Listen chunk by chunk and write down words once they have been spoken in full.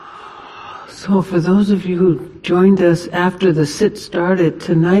So for those of you who joined us after the sit started,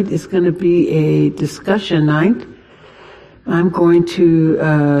 tonight is going to be a discussion night. I'm going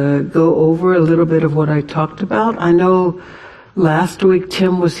to go over a little bit of what I talked about. I know last week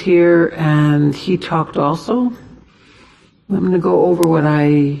Tim was here and he talked also. I'm going to go over what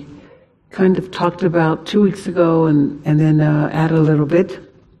I kind of talked about 2 weeks ago and then add a little bit.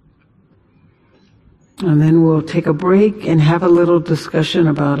 And then we'll take a break and have a little discussion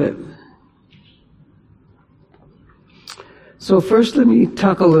about it. So first, let me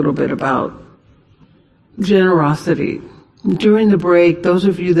talk a little bit about generosity. During the break, those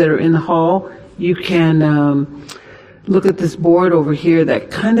of you that are in the hall, you can look at this board over here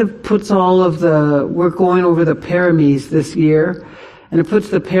that kind of puts all of we're going over the paramis this year, and it puts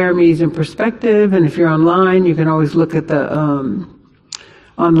the paramis in perspective. And if you're online, you can always look at the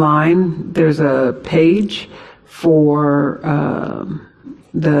online. There's a page for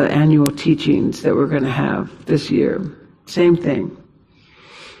the annual teachings that we're going to have this year. Same thing.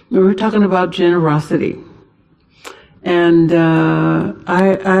 We're talking about generosity. And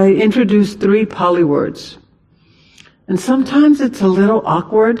I introduced 3 Pali words. And sometimes it's a little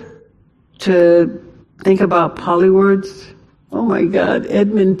awkward to think about Pali words. Oh my God,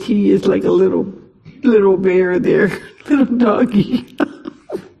 Edmund T. is like a little bear there, little doggy.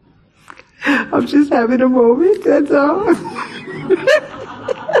 I'm just having a moment, that's all.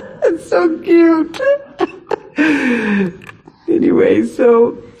 It's so cute. Anyway,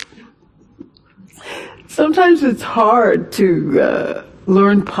 so sometimes it's hard to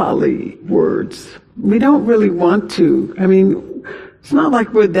learn Pali words. We don't really want to. I mean, it's not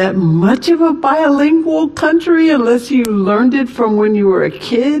like we're that much of a bilingual country unless you learned it from when you were a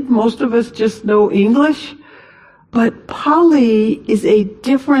kid. Most of us just know English. But Pali is a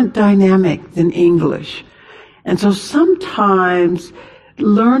different dynamic than English. And so sometimes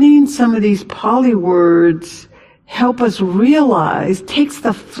learning some of these Pali words help us realize, takes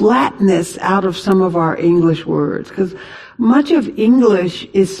the flatness out of some of our English words. Because much of English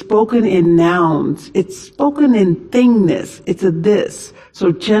is spoken in nouns. It's spoken in thingness. It's a this.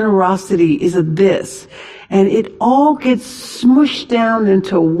 So generosity is a this. And it all gets smushed down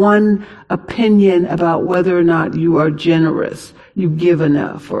into one opinion about whether or not you are generous, you give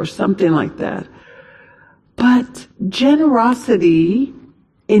enough, or something like that. But generosity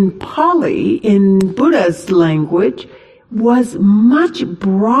in Pali, in Buddha's language, was much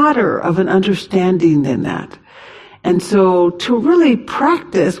broader of an understanding than that. And so to really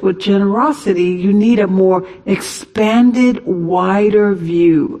practice with generosity, you need a more expanded, wider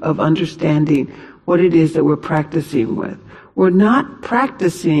view of understanding what it is that we're practicing with. We're not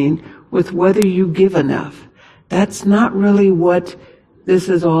practicing with whether you give enough. That's not really what this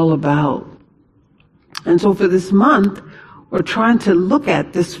is all about. And so for this month, we're trying to look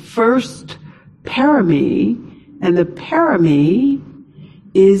at this first parami, and the parami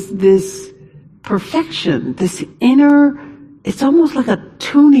is this perfection, this inner, it's almost like a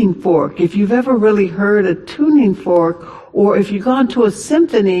tuning fork. If you've ever really heard a tuning fork, or if you've gone to a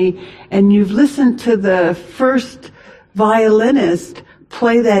symphony and you've listened to the first violinist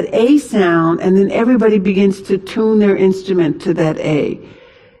play that A sound, and then everybody begins to tune their instrument to that A.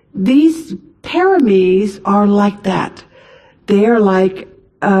 These paramis are like that. They are like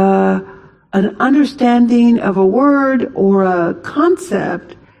an understanding of a word or a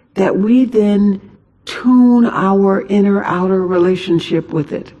concept that we then tune our inner-outer relationship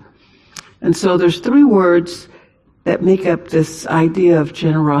with it. And so there's 3 words that make up this idea of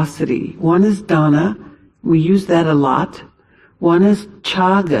generosity. One is dana. We use that a lot. One is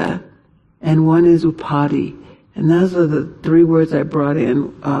chaga, and one is upadi. And those are the 3 words I brought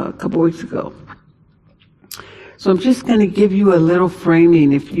in a couple weeks ago. So I'm just going to give you a little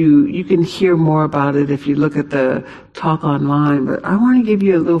framing. If you can hear more about it if you look at the talk online, but I want to give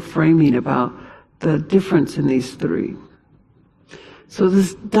you a little framing about the difference in these 3. So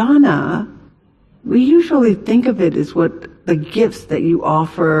this dana, we usually think of it as what the gifts that you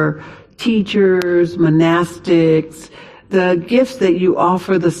offer teachers, monastics, the gifts that you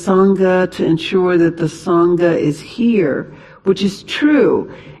offer the Sangha to ensure that the Sangha is here, which is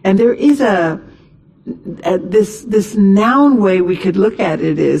true. And there is this noun way we could look at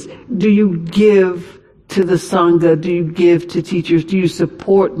it is, do you give to the Sangha? Do you give to teachers? Do you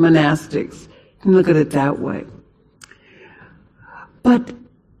support monastics? You can look at it that way. But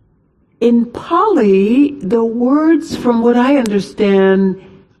in Pali, the words, from what I understand,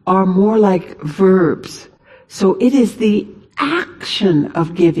 are more like verbs. So it is the action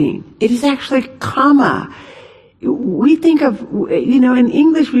of giving. It is actually karma. We think of, in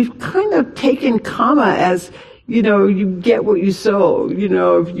English, we've kind of taken karma as, you get what you sow.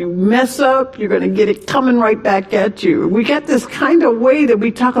 If you mess up, you're going to get it coming right back at you. We get this kind of way that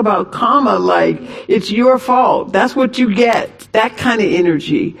we talk about karma like it's your fault. That's what you get. That kind of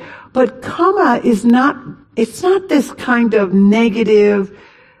energy. But karma is not, it's not this kind of negative,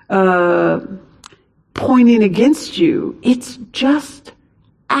 pointing against you. It's just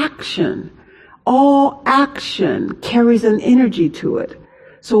action. All action carries an energy to it.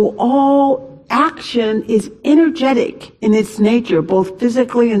 So all action is energetic in its nature, both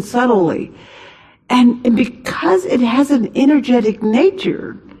physically and subtly. And because it has an energetic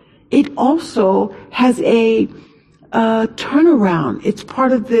nature, it also has a turnaround. It's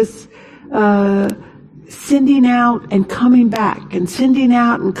part of this sending out and coming back, and sending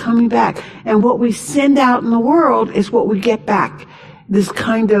out and coming back. And what we send out in the world is what we get back. This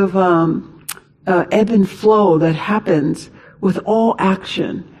kind of ebb and flow that happens with all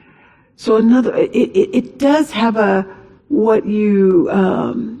action. So it does have what you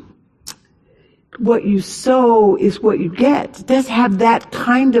sow is what you get. It does have that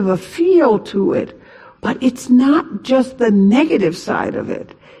kind of a feel to it, but it's not just the negative side of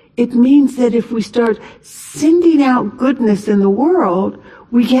it. It means that if we start sending out goodness in the world,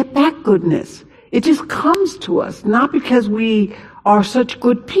 we get back goodness. It just comes to us, not because we are such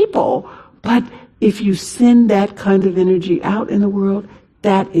good people, but if you send that kind of energy out in the world,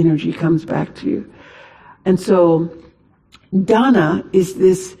 that energy comes back to you. And so dana is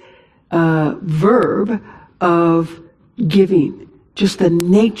this verb of giving, just the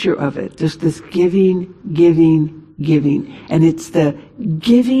nature of it, just this giving. And it's the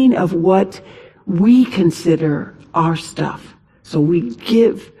giving of what we consider our stuff. So we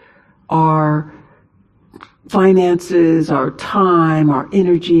give our finances, our time, our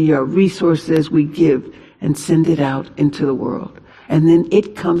energy, our resources, we give and send it out into the world. And then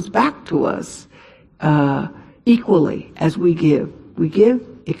it comes back to us equally as we give. We give,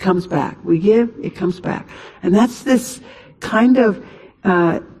 it comes back. We give, it comes back. And that's this kind of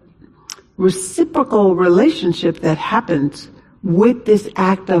reciprocal relationship that happens with this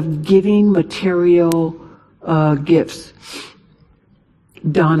act of giving material gifts.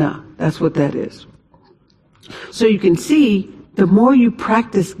 Dana, that's what that is. So you can see, the more you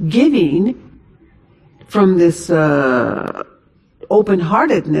practice giving from this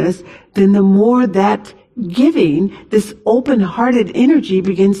open-heartedness, then the more that giving, this open-hearted energy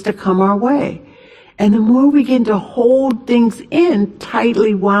begins to come our way. And the more we begin to hold things in,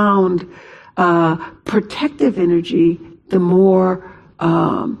 tightly wound, protective energy, the more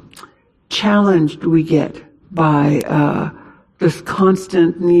challenged we get by this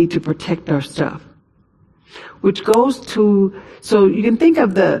constant need to protect our stuff. Which goes to, so you can think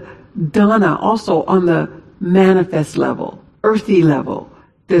of the dana also on the manifest level, earthy level,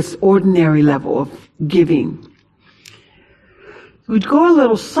 this ordinary level of giving. We'd go a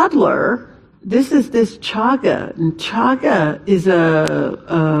little subtler. This is this chaga, and chaga is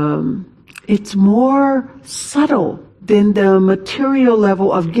it's more subtle than the material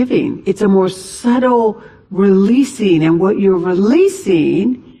level of giving. It's a more subtle releasing, and what you're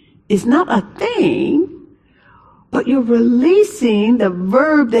releasing is not a thing, but you're releasing the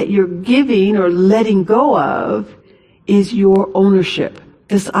verb that you're giving or letting go of is your ownership.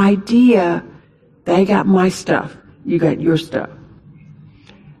 This idea that I got my stuff, you got your stuff.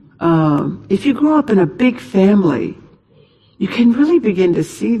 If you grow up in a big family, you can really begin to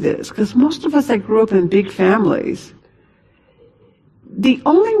see this, because most of us that grew up in big families, the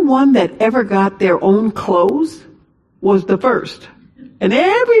only one that ever got their own clothes was the first. And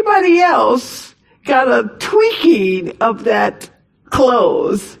everybody else got a tweaking of that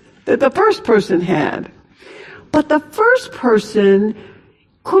clothes that the first person had. But the first person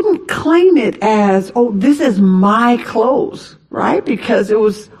couldn't claim it as, oh, this is my clothes, right? Because it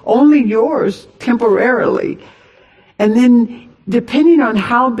was only yours temporarily. And then depending on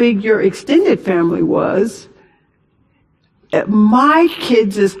how big your extended family was, my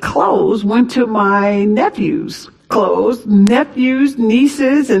kids' clothes went to my nephews' clothes, nephews,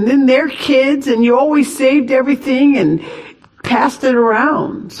 nieces, and then their kids, and you always saved everything and passed it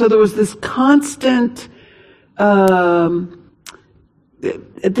around. So there was this constant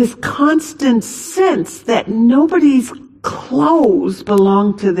sense that nobody's clothes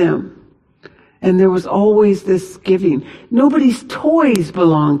belonged to them. And there was always this giving. Nobody's toys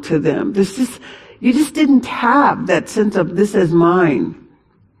belonged to them. You just didn't have that sense of this is mine.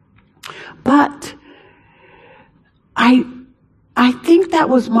 But I think that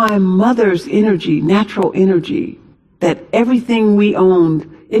was my mother's energy, natural energy, that everything we owned,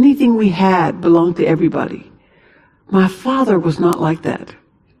 anything we had belonged to everybody. My father was not like that.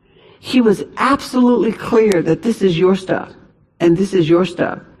 he was absolutely clear that this is your stuff, and this is your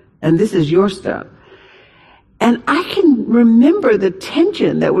stuff, and this is your stuff. And I can remember the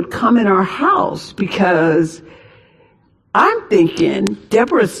tension that would come in our house because I'm thinking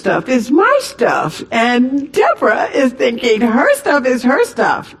Deborah's stuff is my stuff, and Deborah is thinking her stuff is her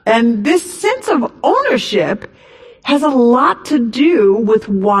stuff. And this sense of ownership has a lot to do with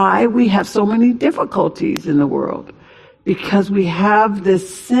why we have so many difficulties in the world. Because we have this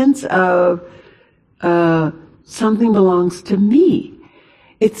sense of something belongs to me.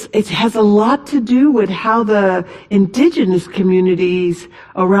 It has a lot to do with how the indigenous communities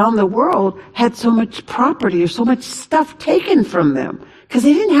around the world had so much property or so much stuff taken from them. Because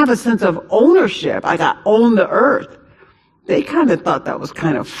they didn't have a sense of ownership. Like, I own the earth. They kind of thought that was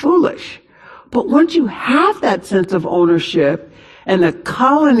kind of foolish. But once you have that sense of ownership and the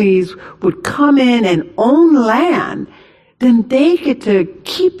colonies would come in and own land, then they get to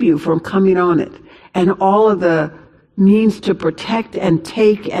keep you from coming on it. And all of the means to protect and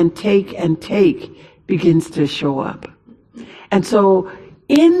take and take and take begins to show up. And so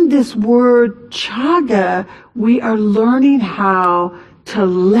in this word chaga, we are learning how to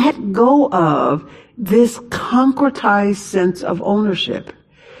let go of this concretized sense of ownership.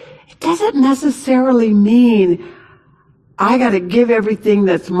 It doesn't necessarily mean I got to give everything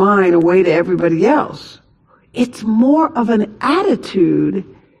that's mine away to everybody else. It's more of an attitude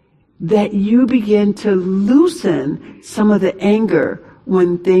that you begin to loosen some of the anger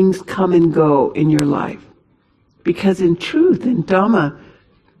when things come and go in your life. Because in truth, in Dhamma,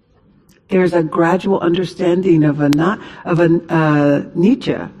 there's a gradual understanding of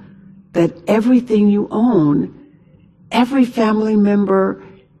Nietzsche, that everything you own, every family member,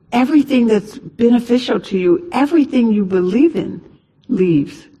 everything that's beneficial to you, everything you believe in,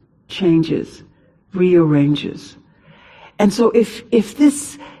 leaves, changes, rearranges. And so if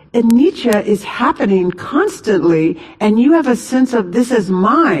this anicca is happening constantly and you have a sense of this is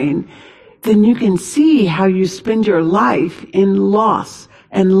mine, then you can see how you spend your life in loss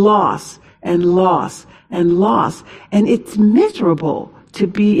and loss and loss and loss. And it's miserable to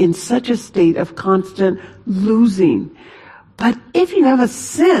be in such a state of constant losing. But if you have a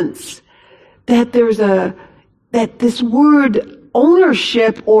sense that that this word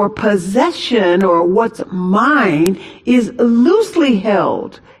ownership or possession or what's mine is loosely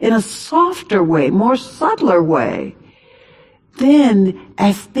held in a softer way, more subtler way, then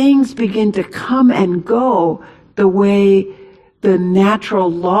as things begin to come and go the way the natural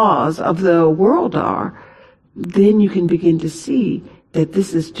laws of the world are, then you can begin to see that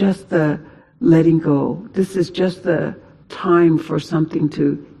this is just the letting go. This is just the time for something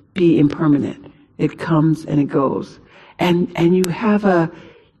to be impermanent. It comes and it goes. And you have a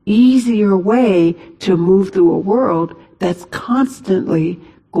easier way to move through a world that's constantly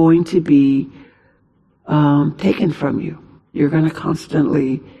going to be taken from you. You're going to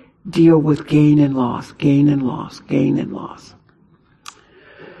constantly deal with gain and loss, gain and loss, gain and loss.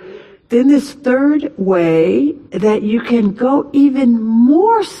 Then this third way that you can go even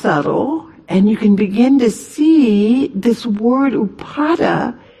more subtle and you can begin to see this word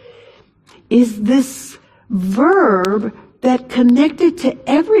upada is this verb that connected to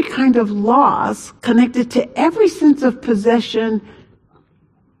every kind of loss, connected to every sense of possession,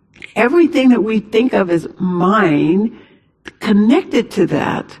 everything that we think of as mine, connected to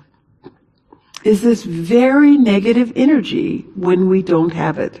that is this very negative energy when we don't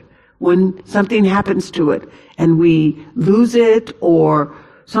have it. When something happens to it and we lose it or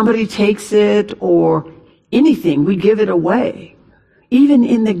somebody takes it or anything, we give it away. Even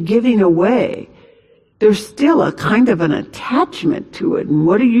in the giving away, there's still a kind of an attachment to it. And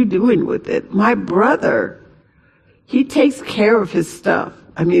what are you doing with it? My brother, he takes care of his stuff.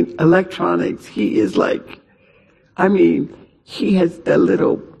 I mean, electronics, he is like, he has the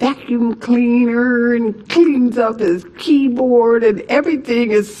little vacuum cleaner and cleans up his keyboard and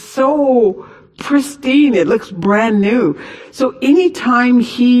everything is so pristine. It looks brand new. So anytime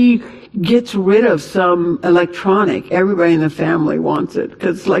he gets rid of some electronic, everybody in the family wants it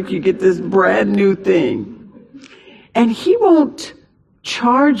because it's like you get this brand new thing. And he won't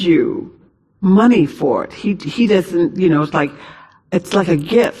charge you money for it. He doesn't, it's like a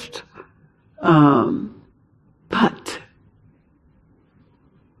gift. But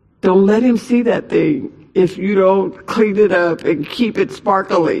don't let him see that thing if you don't clean it up and keep it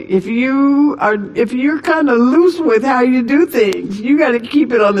sparkly. If you're kind of loose with how you do things, you got to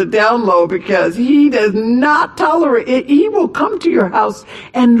keep it on the down low because he does not tolerate it. He will come to your house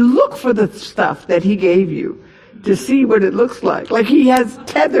and look for the stuff that he gave you to see what it looks like. Like he has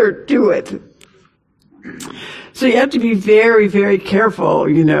tethered to it. So you have to be very, very careful,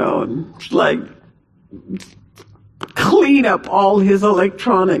 like clean up all his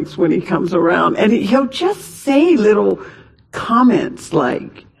electronics when he comes around. And he'll just say little comments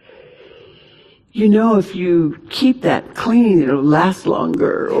like, if you keep that clean, it'll last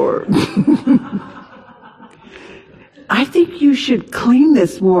longer, or I think you should clean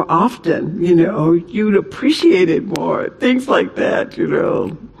this more often, you'd appreciate it more. Things like that,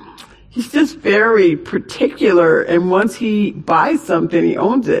 He's just very particular, and once he buys something, he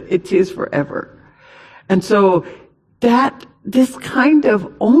owns it. It's his forever. And so this kind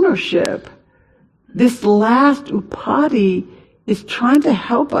of ownership, this last upadi is trying to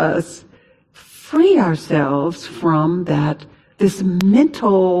help us free ourselves from this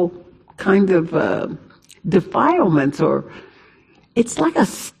mental kind of defilements, or it's like a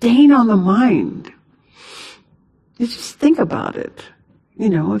stain on the mind. You just think about it.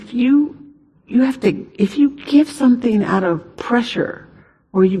 If you give something out of pressure,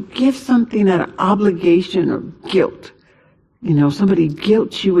 or you give something out of obligation or guilt, somebody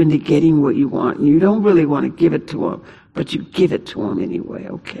guilts you into getting what you want, and you don't really want to give it to them, but you give it to them anyway,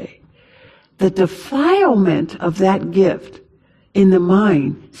 okay. The defilement of that gift in the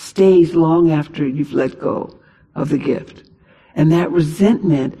mind stays long after you've let go of the gift. And that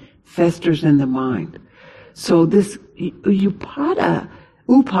resentment festers in the mind. So this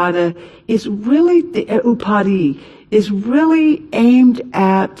upadi is really, upadi is really aimed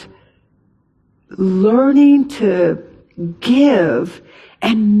at learning to give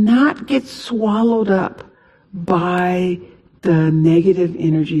and not get swallowed up by the negative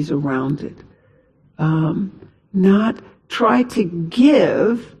energies around it. Not try to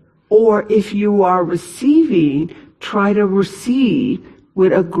give, or if you are receiving, try to receive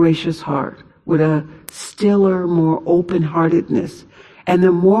with a gracious heart, with a stiller, more open-heartedness. And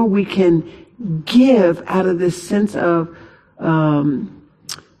the more we can give out of this sense of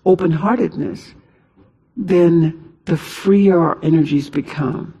open-heartedness, then the freer our energies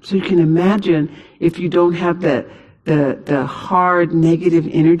become. So you can imagine if you don't have the hard negative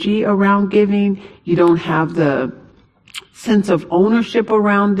energy around giving, you don't have the sense of ownership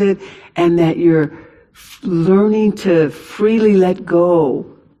around it, and that you're learning to freely let go,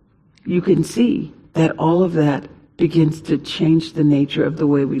 you can see that all of that begins to change the nature of the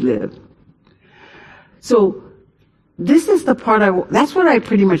way we live. So this is the part that's what I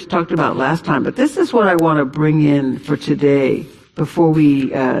pretty much talked about last time, but this is what I want to bring in for today before we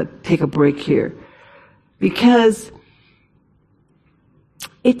take a break here. Because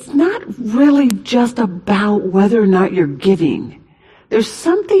it's not really just about whether or not you're giving. There's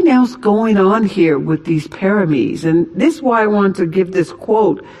something else going on here with these paramis. And this is why I wanted to give this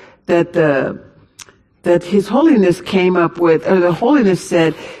quote that His Holiness came up with, or the Holiness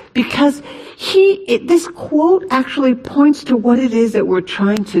said, because this quote actually points to what it is that we're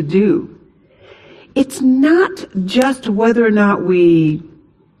trying to do. It's not just whether or not we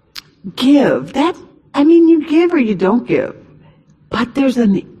give. You give or you don't give. But there's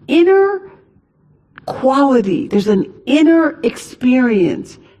an inner quality, there's an inner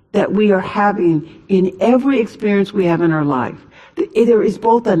experience that we are having in every experience we have in our life. There is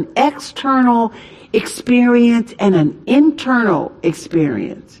both an external experience and an internal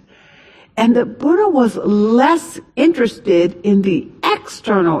experience. And the Buddha was less interested in the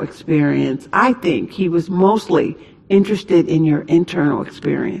external experience. I think he was mostly interested in your internal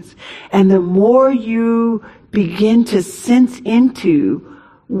experience. And the more you begin to sense into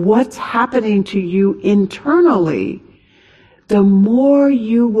what's happening to you internally, the more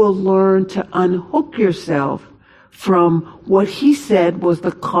you will learn to unhook yourself from what he said was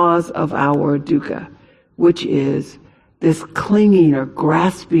the cause of our dukkha, which is this clinging or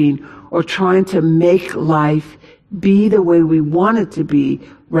grasping or trying to make life be the way we want it to be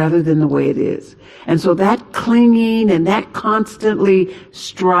rather than the way it is. And so that clinging and that constantly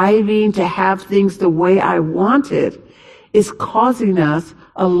striving to have things the way I want it is causing us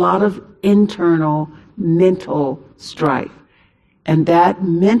a lot of internal mental strife. And that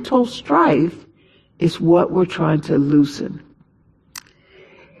mental strife is what we're trying to loosen.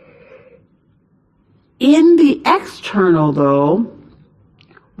 In the external, though,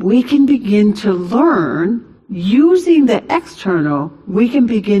 we can begin to learn, using the external, we can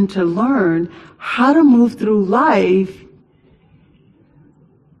begin to learn how to move through life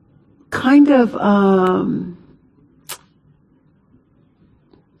kind of,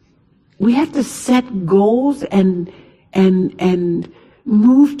 we have to set goals and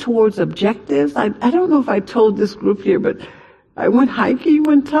move towards objectives. I don't know if I told this group here, but I went hiking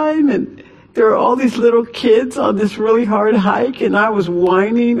one time, and there are all these little kids on this really hard hike, and I was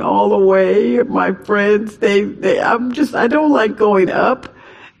whining all the way. My friends, I don't like going up.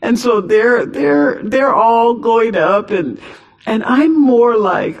 And so they're all going up, and I'm more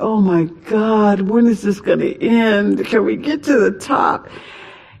like, oh my God, when is this going to end? Can we get to the top?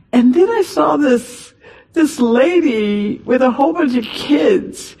 And then I saw this lady with a whole bunch of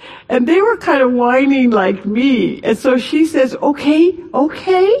kids, and they were kind of whining like me. And so she says, okay,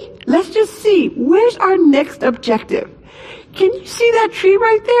 let's just see. Where's our next objective? Can you see that tree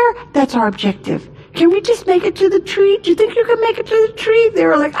right there? That's our objective. Can we just make it to the tree? Do you think you can make it to the tree? They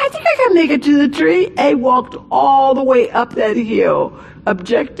were like, I think I can make it to the tree. I walked all the way up that hill.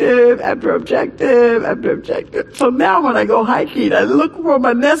 Objective after objective after objective. So now when I go hiking, I look for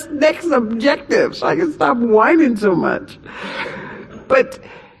my next objective so I can stop whining so much. But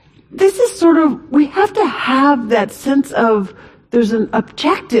this is sort of, we have to have that sense of there's an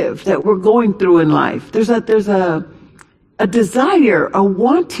objective that we're going through in life. There's a desire, a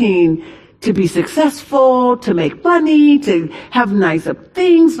wanting to be successful, to make money, to have nice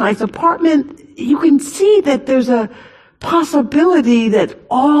things, nice apartment. You can see that there's a possibility that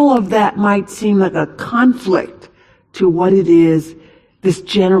all of that might seem like a conflict to what it is this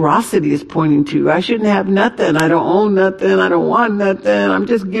generosity is pointing to. I shouldn't have nothing. I don't own nothing. I don't want nothing. I'm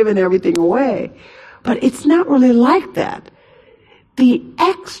just giving everything away. But it's not really like that. The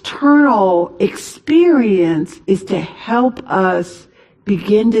external experience is to help us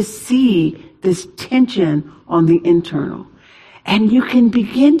begin to see this tension on the internal. And you can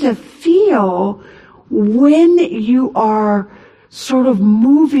begin to feel when you are sort of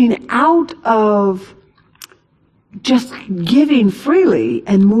moving out of just giving freely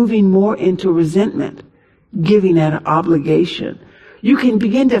and moving more into resentment, giving at an obligation. You can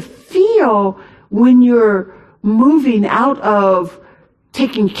begin to feel when you're moving out of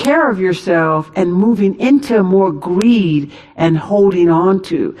taking care of yourself and moving into more greed and holding on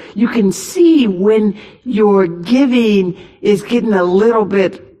to. You can see when your giving is getting a little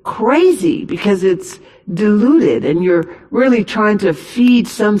bit crazy because it's diluted and you're really trying to feed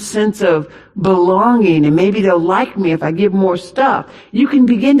some sense of belonging, and maybe they'll like me if I give more stuff. You can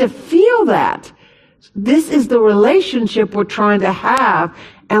begin to feel that. This is the relationship we're trying to have,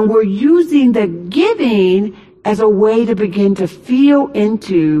 and we're using the giving as a way to begin to feel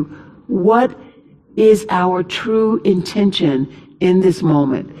into what is our true intention in this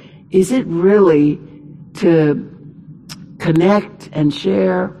moment. Is it really to connect and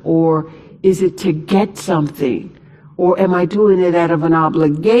share, or is it to get something? Or am I doing it out of an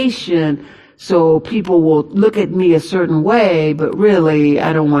obligation so people will look at me a certain way, but really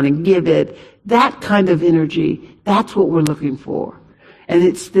I don't want to give it? That kind of energy, that's what we're looking for. And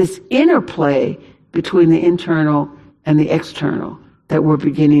it's this interplay between the internal and the external that we're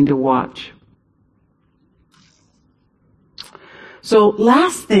beginning to watch. So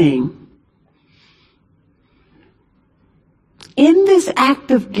last thing, in this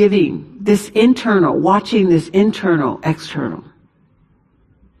act of giving, this internal, watching this internal, external,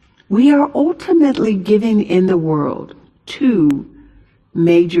 we are ultimately giving in the world two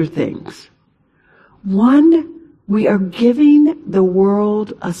major things. One, we are giving the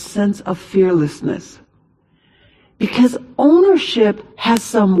world a sense of fearlessness, because ownership has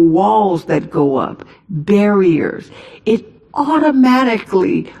some walls that go up, barriers. It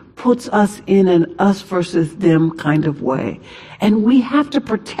automatically puts us in an us versus them kind of way. And we have to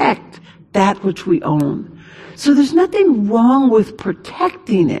protect that which we own. So there's nothing wrong with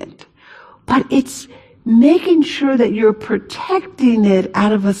protecting it, but it's making sure that you're protecting it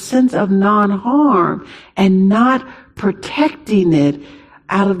out of a sense of non-harm and not protecting it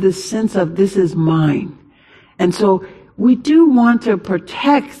out of this sense of this is mine. And so we do want to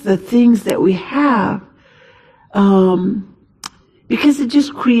protect the things that we have, because it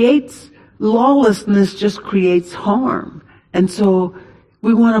just creates lawlessness, just creates harm. And so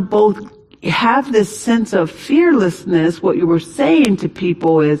we want to both have this sense of fearlessness. What you were saying to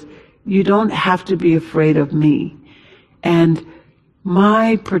people is, you don't have to be afraid of me. And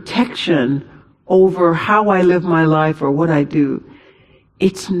my protection over how I live my life or what I do,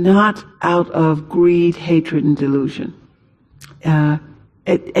 it's not out of greed, hatred, and delusion.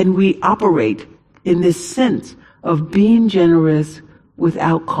 And we operate in this sense of being generous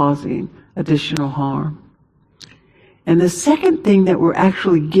without causing additional harm. And the second thing that we're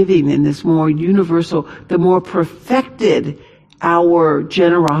actually giving in this more universal, the more perfected our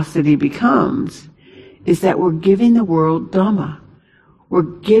generosity becomes, is that we're giving the world Dhamma. We're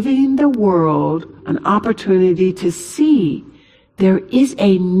giving the world an opportunity to see there is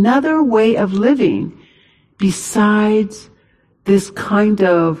another way of living besides this kind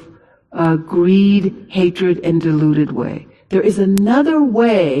of greed, hatred, and deluded way. There is another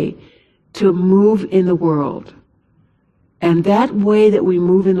way to move in the world. And that way that we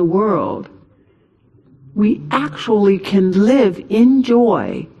move in the world, we actually can live in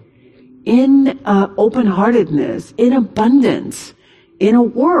joy, in open-heartedness, in abundance, in a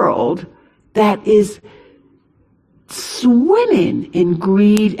world that is swimming in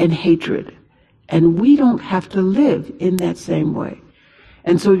greed and hatred. And we don't have to live in that same way.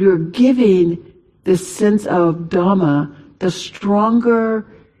 And so you're giving this sense of Dhamma, the stronger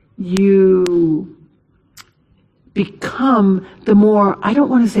you become, the more, I don't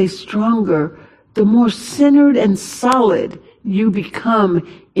want to say stronger, the more centered and solid you become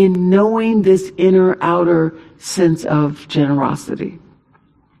in knowing this inner outer sense of generosity.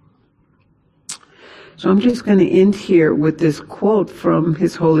 So I'm just going to end here with this quote from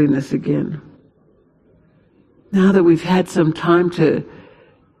His Holiness again. Now that we've had some time to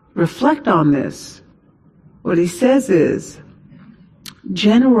reflect on this, what he says is,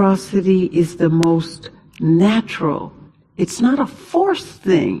 generosity is the most natural. It's not a forced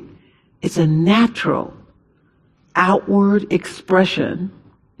thing. It's a natural outward expression,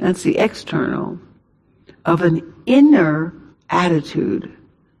 that's the external, of an inner attitude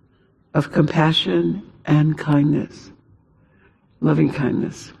of compassion and kindness, loving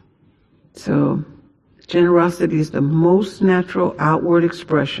kindness. So, generosity is the most natural outward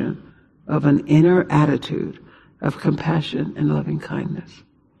expression of an inner attitude of compassion and loving kindness.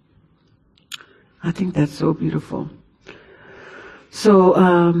 I think that's so beautiful.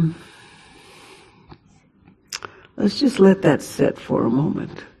 So, let's just let that sit for a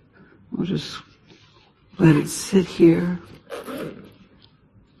moment. We'll just let it sit here.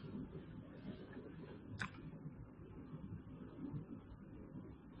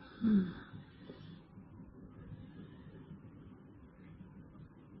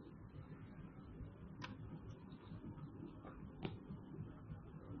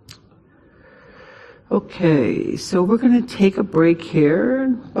 Okay, so we're going to take a break here,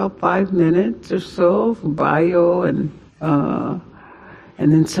 about 5 minutes or so, for bio and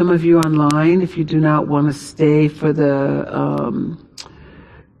then some of you online, if you do not want to stay for the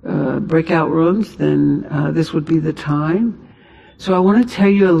breakout rooms, then this would be the time. So I want to tell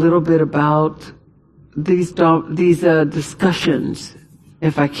you a little bit about these discussions,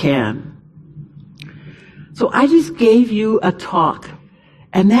 if I can. So I just gave you a talk,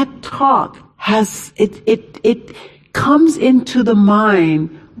 and that talk has it comes into the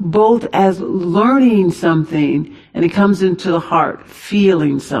mind both as learning something, and it comes into the heart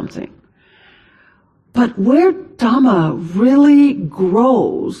feeling something. But where Dhamma really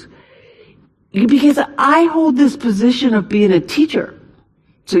grows, because I hold this position of being a teacher,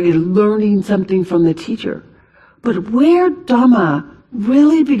 so you're learning something from the teacher. But where Dhamma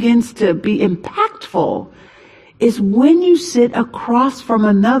really begins to be impactful is when you sit across from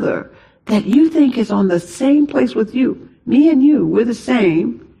another that you think is on the same place with you. Me and you, we're the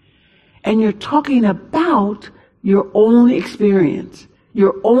same. And you're talking about your own experience,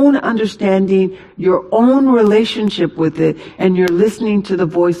 your own understanding, your own relationship with it, and you're listening to the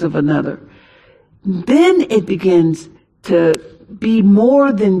voice of another. Then it begins to be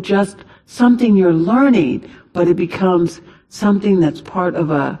more than just something you're learning, but it becomes something that's part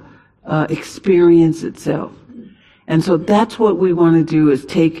of a experience itself. And so that's what we want to do, is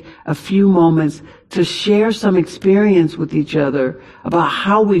take a few moments to share some experience with each other about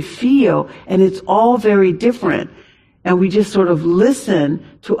how we feel, and it's all very different. And we just sort of listen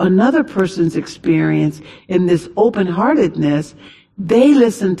to another person's experience in this open-heartedness. They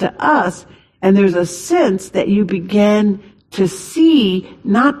listen to us, and there's a sense that you begin to see,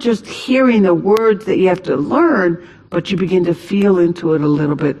 not just hearing the words that you have to learn, but you begin to feel into it a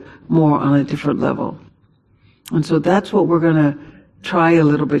little bit more on a different level. And so that's what we're going to try a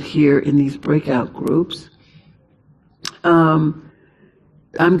little bit here in these breakout groups. I'm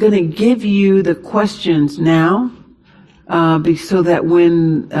going to give you the questions now, so that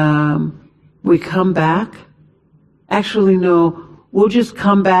when we come back, actually no, we'll just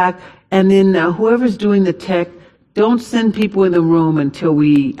come back, and then whoever's doing the tech, don't send people in the room until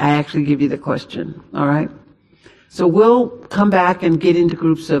I actually give you the question, all right? So we'll come back and get into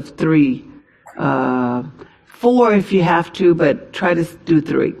groups of 3, 4 if you have to, but try to do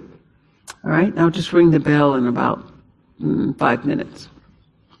 3. All right? I'll just ring the bell in about 5 minutes.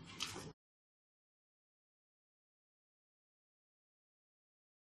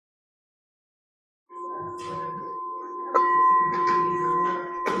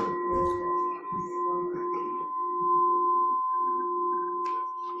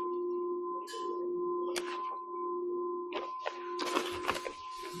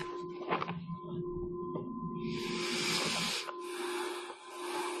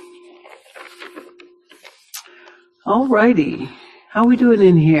 All righty. How we doing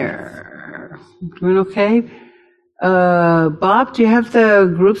in here? Doing okay? Bob, do you have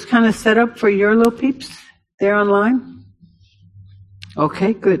the groups kind of set up for your little peeps there online?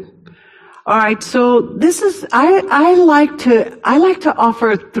 Okay, good. All right. So this is, I like to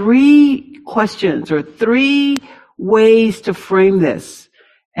offer 3 questions or 3 ways to frame this.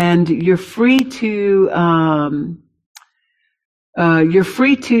 And you're free to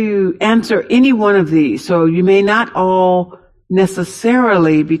answer any one of these. So you may not all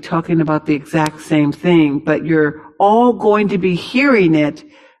necessarily be talking about the exact same thing, but you're all going to be hearing it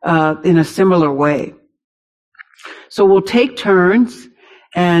in a similar way. So we'll take turns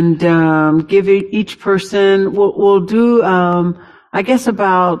and give each person. We'll do I guess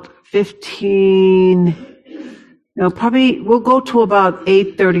about 15. No, probably we'll go to about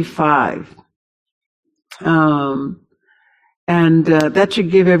 8:35. And that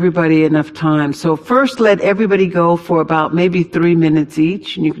should give everybody enough time. So first, let everybody go for about maybe 3 minutes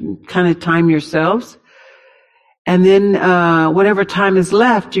each, and you can kind of time yourselves. And then whatever time is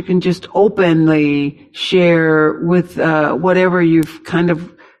left, you can just openly share with whatever you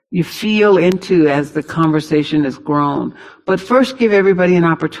feel into as the conversation has grown. But first, give everybody an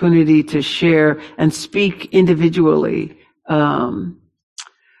opportunity to share and speak individually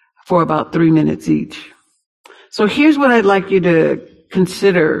for about 3 minutes each. So here's what I'd like you to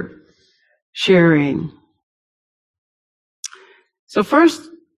consider sharing. So first,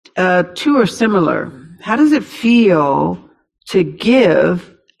 2 are similar. How does it feel to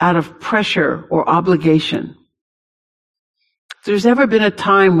give out of pressure or obligation? If there's ever been a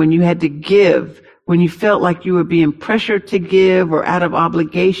time when you had to give, when you felt like you were being pressured to give or out of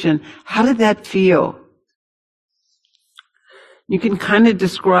obligation, how did that feel? You can kind of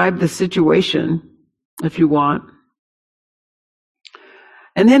describe the situation if you want.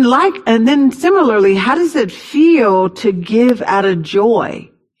 And then similarly, how does it feel to give out of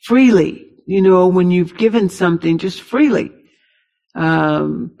joy freely? You know, when you've given something just freely,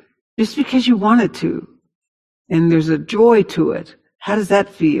 just because you wanted to, and there's a joy to it. How does that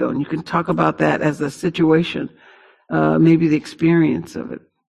feel? And you can talk about that as a situation, maybe the experience of it.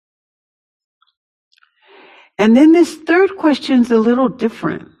 And then this third question's a little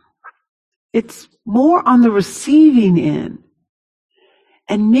different. It's more on the receiving end.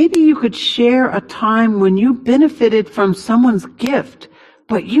 And maybe you could share a time when you benefited from someone's gift,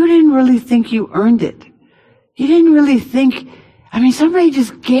 but you didn't really think you earned it. You didn't really think, somebody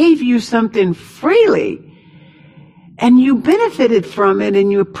just gave you something freely and you benefited from it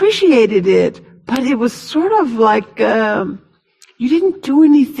and you appreciated it, but it was sort of like, you didn't do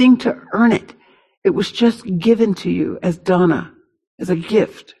anything to earn it. It was just given to you as Donna, as a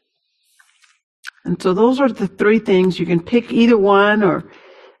gift. And so those are the 3 things. You can pick either one, or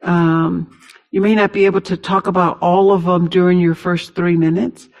you may not be able to talk about all of them during your first 3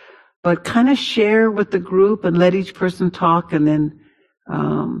 minutes, but kind of share with the group and let each person talk, and then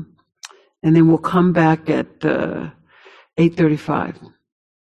we'll come back at 8:35.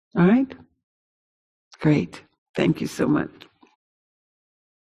 All right? Great. Thank you so much.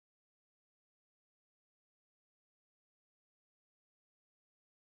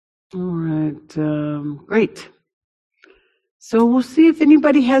 All right, great. So we'll see if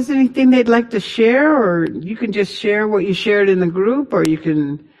anybody has anything they'd like to share, or you can just share what you shared in the group, or you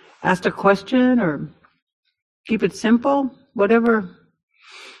can ask a question, or keep it simple, whatever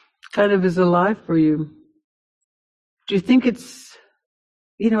kind of is alive for you. Do you think it's,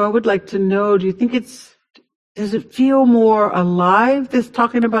 I would like to know, does it feel more alive, this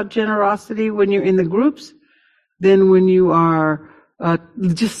talking about generosity, when you're in the groups than when you are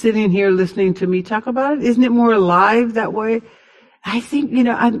just sitting here listening to me talk about it? Isn't it more alive that way? I think,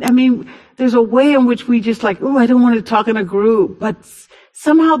 there's a way in which we just like, I don't want to talk in a group, but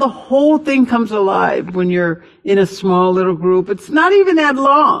somehow the whole thing comes alive when you're in a small little group. It's not even that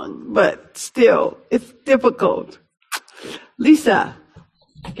long, but still, it's difficult. Lisa,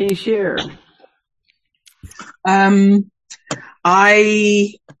 can you share? I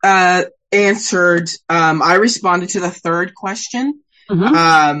answered, I responded to the third question.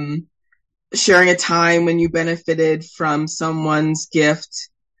 Mm-hmm. Sharing a time when you benefited from someone's gift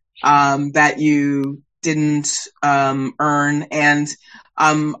that you didn't earn. And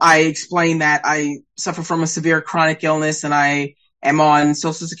I explained that I suffer from a severe chronic illness and I am on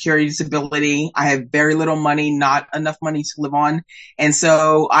Social Security disability. I have very little money, not enough money to live on. And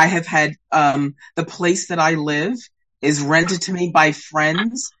so I have had the place that I live is rented to me by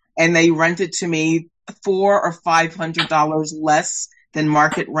friends, and they rent it to me $400 or $500 less than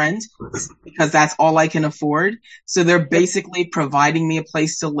market rent because that's all I can afford. So they're basically providing me a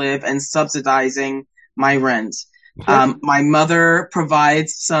place to live and subsidizing my rent. Yep. My mother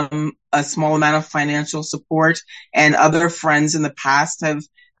provides a small amount of financial support, and other friends in the past have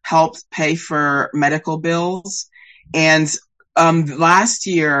helped pay for medical bills. And last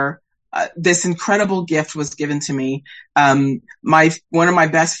year, this incredible gift was given to me. One of my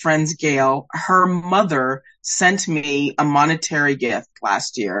best friends, Gail, her mother sent me a monetary gift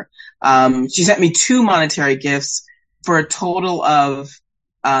last year. She sent me two monetary gifts for a total of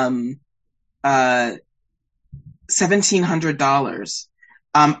 $1,700.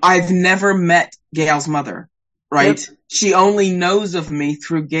 I've never met Gail's mother, right? Yep. She only knows of me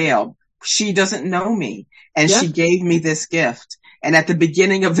through Gail. She doesn't know me, and Yep. she gave me this gift. And at the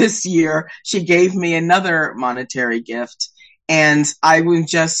beginning of this year, she gave me another monetary gift. And I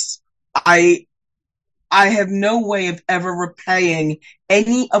have no way of ever repaying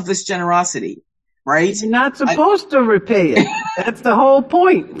any of this generosity, right? You're not supposed to repay it. That's the whole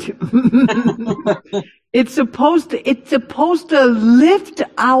point. It's supposed to lift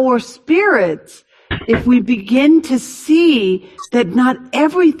our spirits if we begin to see that not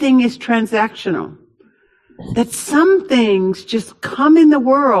everything is transactional. That some things just come in the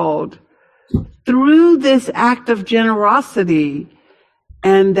world through this act of generosity,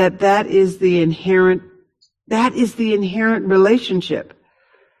 and that is the inherent relationship.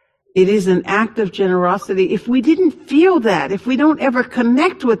 It is an act of generosity. If we didn't feel that, if we don't ever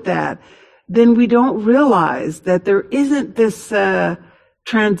connect with that, then we don't realize that there isn't this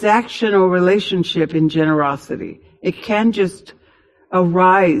transactional relationship in generosity. It can just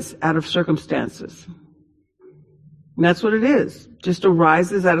arise out of circumstances. And that's what it is. Just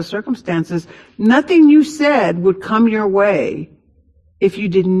arises out of circumstances. Nothing you said would come your way if you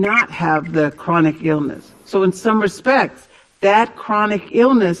did not have the chronic illness. So in some respects, that chronic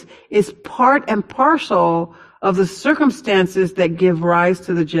illness is part and parcel of the circumstances that give rise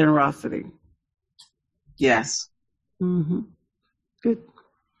to the generosity. Yes. Mm-hmm. Good.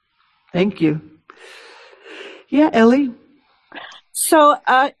 Thank you. Yeah, Ellie? So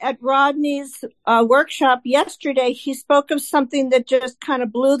at Rodney's workshop yesterday, he spoke of something that just kind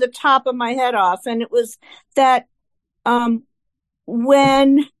of blew the top of my head off. And it was that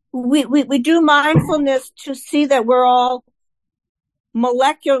when we do mindfulness to see that we're all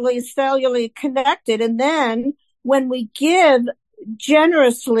molecularly, cellularly connected. And then when we give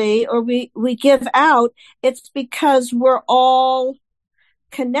generously or we give out, it's because we're all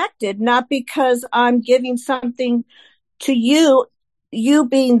connected, not because I'm giving something to you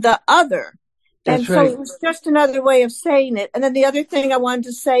being the other. That's and right. So it was just another way of saying it. And then the other thing I wanted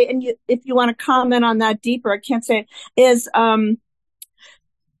to say, and if you want to comment on that deeper, I can't say it, is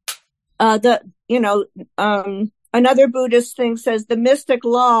another Buddhist thing says the mystic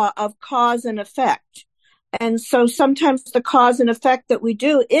law of cause and effect. And so sometimes the cause and effect that we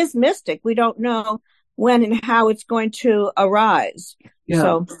do is mystic. We don't know when and how it's going to arise. Yeah.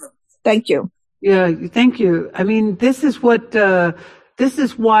 So thank you. Yeah, thank you. I mean, this is why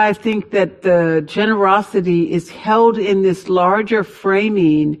I think that the generosity is held in this larger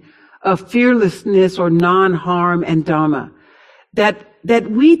framing of fearlessness or non-harm and Dhamma.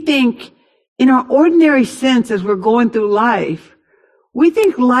 That we think in our ordinary sense as we're going through life, we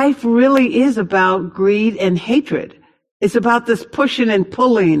think life really is about greed and hatred. It's about this pushing and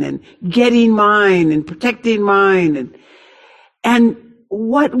pulling and getting mine and protecting mine. And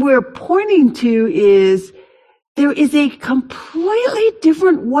what we're pointing to is there is a completely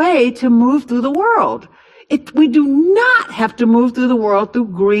different way to move through the world. We do not have to move through the world through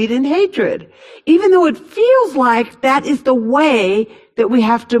greed and hatred, even though it feels like that is the way that we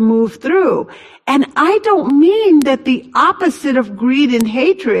have to move through. And I don't mean that the opposite of greed and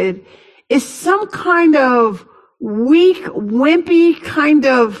hatred is some kind of weak, wimpy kind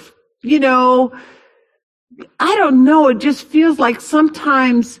of, I don't know. It just feels like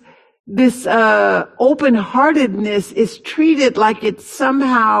sometimes this open-heartedness is treated like it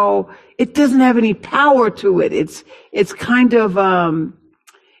doesn't have any power to it. It's kind of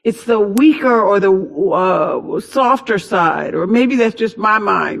it's the weaker or the softer side, or maybe that's just my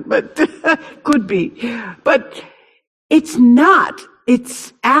mind, but could be. But it's not.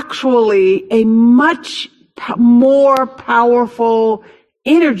 It's actually a much more powerful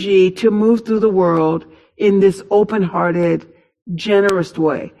energy to move through the world in this open-hearted, generous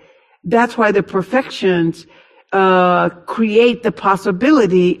way. That's why the perfections create the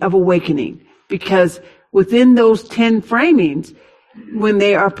possibility of awakening, because within those 10 framings, when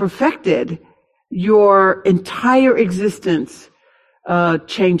they are perfected, your entire existence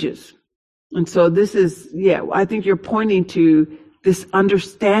changes. And so this is, I think you're pointing to this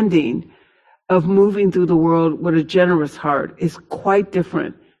understanding of moving through the world with a generous heart is quite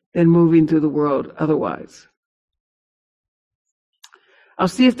different than moving through the world otherwise. I'll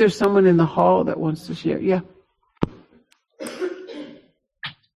see if there's someone in the hall that wants to share. Yeah.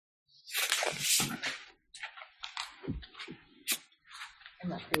 I'm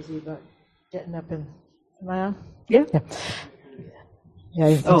not crazy about getting up and, am I on? Yeah. Yeah. Yeah,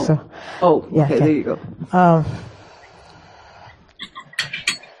 I think so. Oh, Yeah, okay, okay. there you go.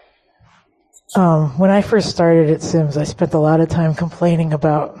 When I first started at Sims, I spent a lot of time complaining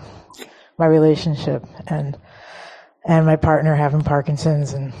about my relationship and my partner having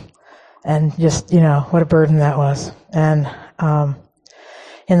Parkinson's and just, what a burden that was. And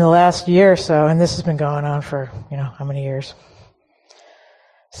in the last year or so, and this has been going on for, how many years?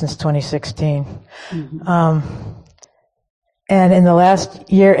 Since 2016. Mm-hmm. And in the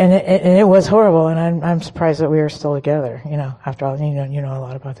last year, and it was horrible, and I'm surprised that we are still together, after all, you know a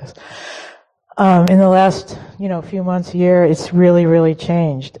lot about this. In the last, few months, year, it's really, really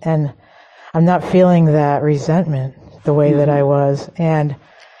changed. And I'm not feeling that resentment the way that I was. And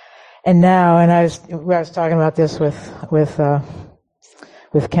now, and I was talking about this with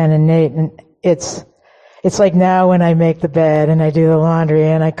Ken and Nate, and it's like now when I make the bed and I do the laundry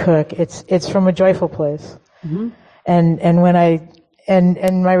and I cook, it's from a joyful place. Mm-hmm. And when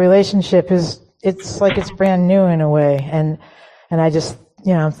and my relationship it's like it's brand new in a way. And I just,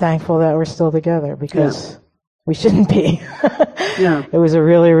 I'm thankful that we're still together because we shouldn't be. Yeah. It was a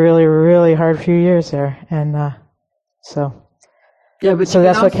really, really, really hard few years there. And, so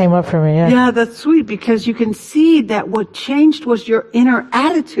that's what came up for me. Yeah. Yeah, that's sweet because you can see that what changed was your inner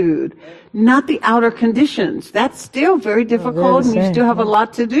attitude, not the outer conditions. That's still very difficult and you still have a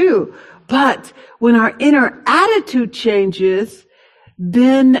lot to do. But when our inner attitude changes,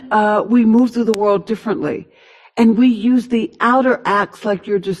 then we move through the world differently. And we use the outer acts like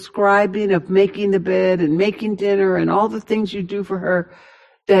you're describing of making the bed and making dinner and all the things you do for her,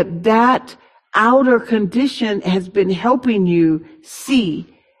 that outer condition has been helping you see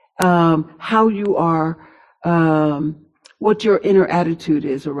how you are, what your inner attitude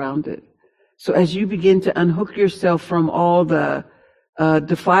is around it. So as you begin to unhook yourself from all the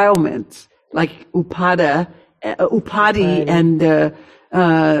defilements like upadi and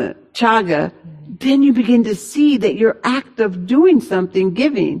chaga, then you begin to see that your act of doing something,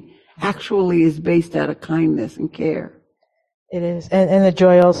 giving, actually is based out of kindness and care. It is. And the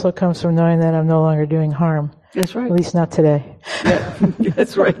joy also comes from knowing that I'm no longer doing harm. That's right. At least not today. Yeah.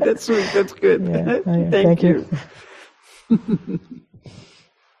 That's right. That's sweet. That's good. Yeah. Thank you.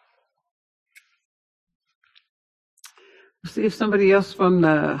 See if somebody else from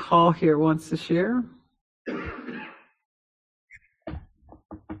the hall here wants to share.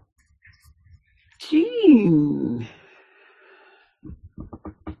 Jean.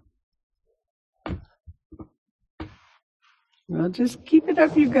 Well, just keep it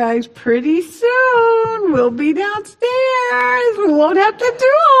up, you guys. Pretty soon we'll be downstairs. We won't have to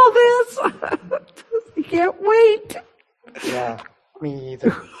do all this. I can't wait. Yeah, me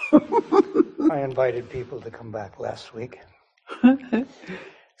either. I invited people to come back last week.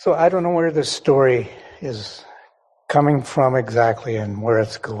 So I don't know where this story is coming from exactly and where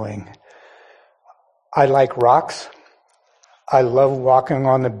it's going. I like rocks. I love walking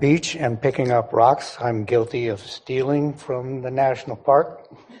on the beach and picking up rocks. I'm guilty of stealing from the national park.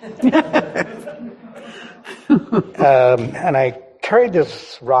 And I carried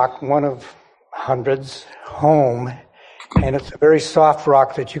this rock, one of hundreds, home. And it's a very soft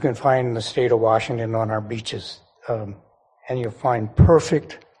rock that you can find in the state of Washington on our beaches. And you'll find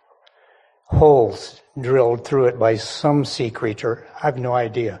perfect holes drilled through it by some sea creature. I have no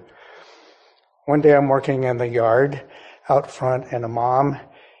idea. One day I'm working in the yard out front, and a mom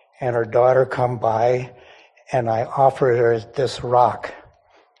and her daughter come by, and I offer her this rock.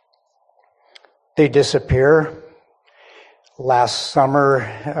 They disappear. Last summer,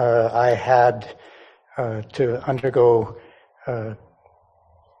 I had to undergo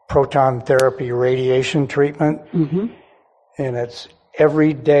proton therapy radiation treatment. Mm-hmm. And it's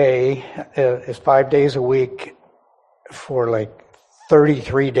every day, it's 5 days a week for like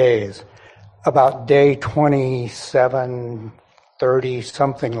 33 days. About day 27, 30,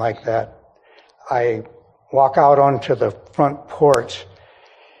 something like that, I walk out onto the front porch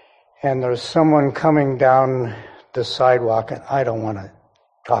and there's someone coming down the sidewalk, and I don't want to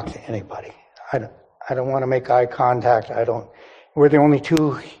talk to anybody. I don't want to make eye contact. We're the only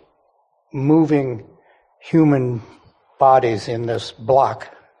two moving human bodies in this block.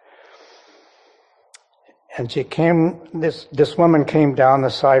 And this woman came down the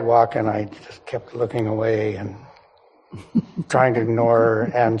sidewalk, and I just kept looking away and trying to ignore her.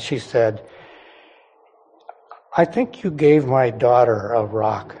 And she said, "I think you gave my daughter a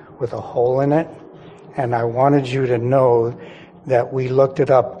rock with a hole in it, and I wanted you to know that we looked it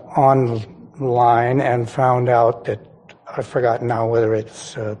up online and found out that, I've forgotten now whether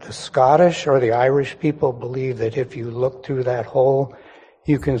it's the Scottish or the Irish people believe that if you look through that hole,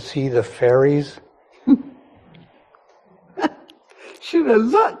 you can see the fairies. Should have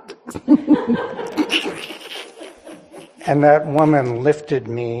looked. And that woman lifted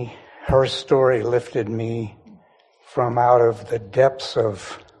me, her story lifted me from out of the depths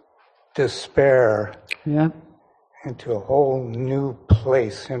of despair into a whole new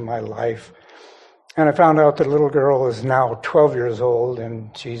place in my life. And I found out the little girl is now 12 years old and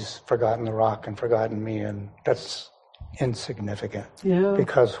she's forgotten the rock and forgotten me, and that's insignificant. Yeah.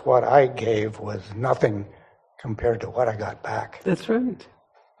 Because what I gave was nothing compared to what I got back. That's right.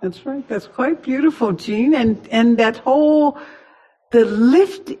 That's right. That's quite beautiful, Jean. And that whole, the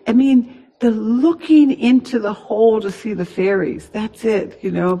looking into the hole to see the fairies. That's it,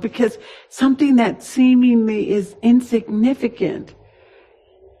 because something that seemingly is insignificant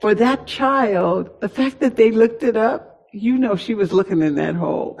for that child, the fact that they looked it up, she was looking in that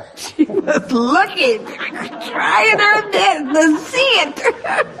hole. She was looking, trying her best to see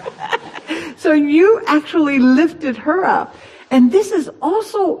it. So you actually lifted her up. And this is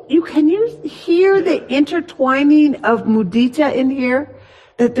also, can you hear the intertwining of mudita in here?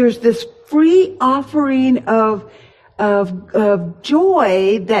 That there's this free offering of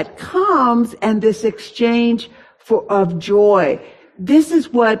joy that comes, and this exchange of joy. This is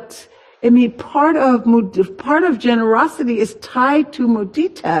what, part of generosity is tied to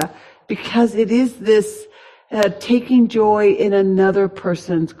mudita, because it is this taking joy in another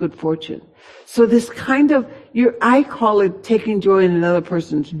person's good fortune. So this kind of, I call it taking joy in another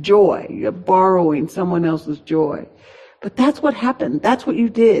person's joy. You're borrowing someone else's joy. But that's what happened. That's what you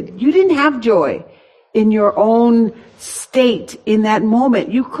did. You didn't have joy in your own state in that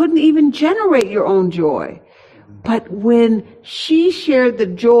moment. You couldn't even generate your own joy. But when she shared the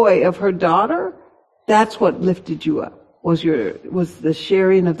joy of her daughter, that's what lifted you up, was the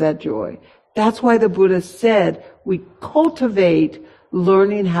sharing of that joy. That's why the Buddha said we cultivate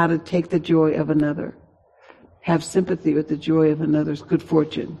learning how to take the joy of another, have sympathy with the joy of another's good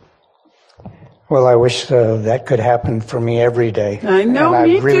fortune. Well, I wish that could happen for me every day. I know,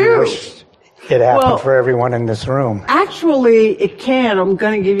 and me I really too. wish it happened for everyone in this room. Actually, it can. I'm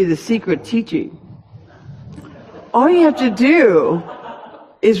going to give you the secret teaching. All you have to do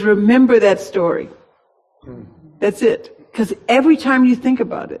is remember that story. That's it. Because every time you think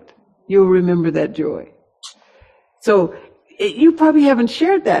about it, you'll remember that joy. So you probably haven't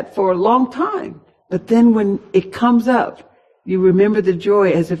shared that for a long time. But then when it comes up, you remember the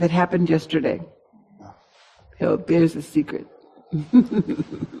joy as if it happened yesterday. So there's the secret.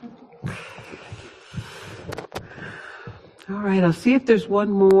 All right, I'll see if there's one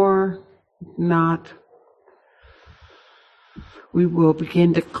more. If not, we will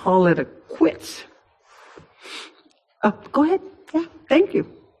begin to call it a quits. Go ahead. Yeah, thank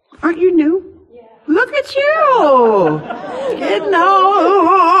you. Aren't you new? Yeah. Look at you.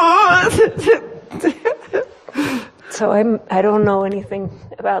 So I don't know anything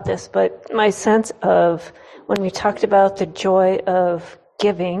about this, but my sense of when we talked about the joy of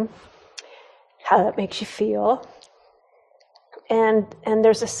giving, how that makes you feel, and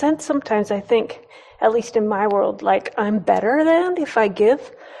there's a sense sometimes, I think, at least in my world, like I'm better than if I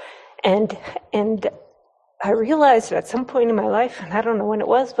give, and I realized at some point in my life, and I don't know when it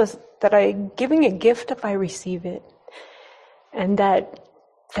was that giving a gift if I receive it, and that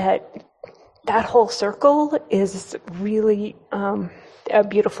whole circle is really a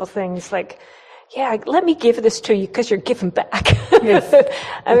beautiful thing. It's like, yeah, let me give this to you because you're giving back. Yes,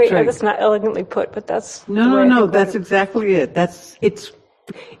 I mean, right. That's not elegantly put, but that's no. That's exactly it.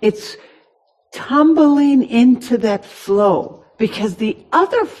 It's tumbling into that flow, because the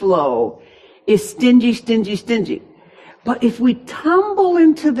other flow is stingy. But if we tumble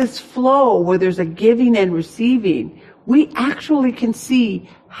into this flow where there's a giving and receiving, we actually can see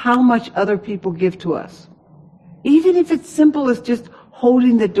how much other people give to us. Even if it's simple as just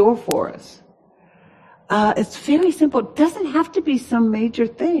holding the door for us. It's very simple. It doesn't have to be some major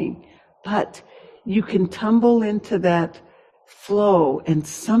thing, but you can tumble into that flow, and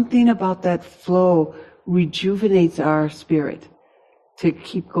something about that flow rejuvenates our spirit to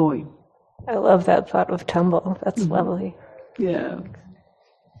keep going. I love that thought of tumble. That's lovely. Yeah.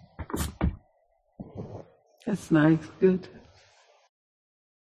 That's nice. Good.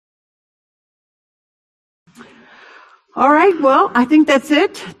 All right. Well, I think that's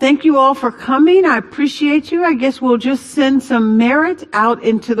it. Thank you all for coming. I appreciate you. I guess we'll just send some merit out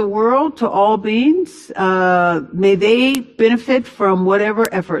into the world to all beings. May they benefit from whatever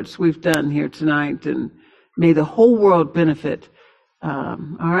efforts we've done here tonight, and may the whole world benefit.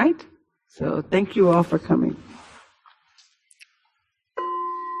 All right? So thank you all for coming.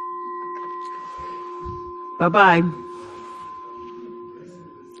 Bye-bye.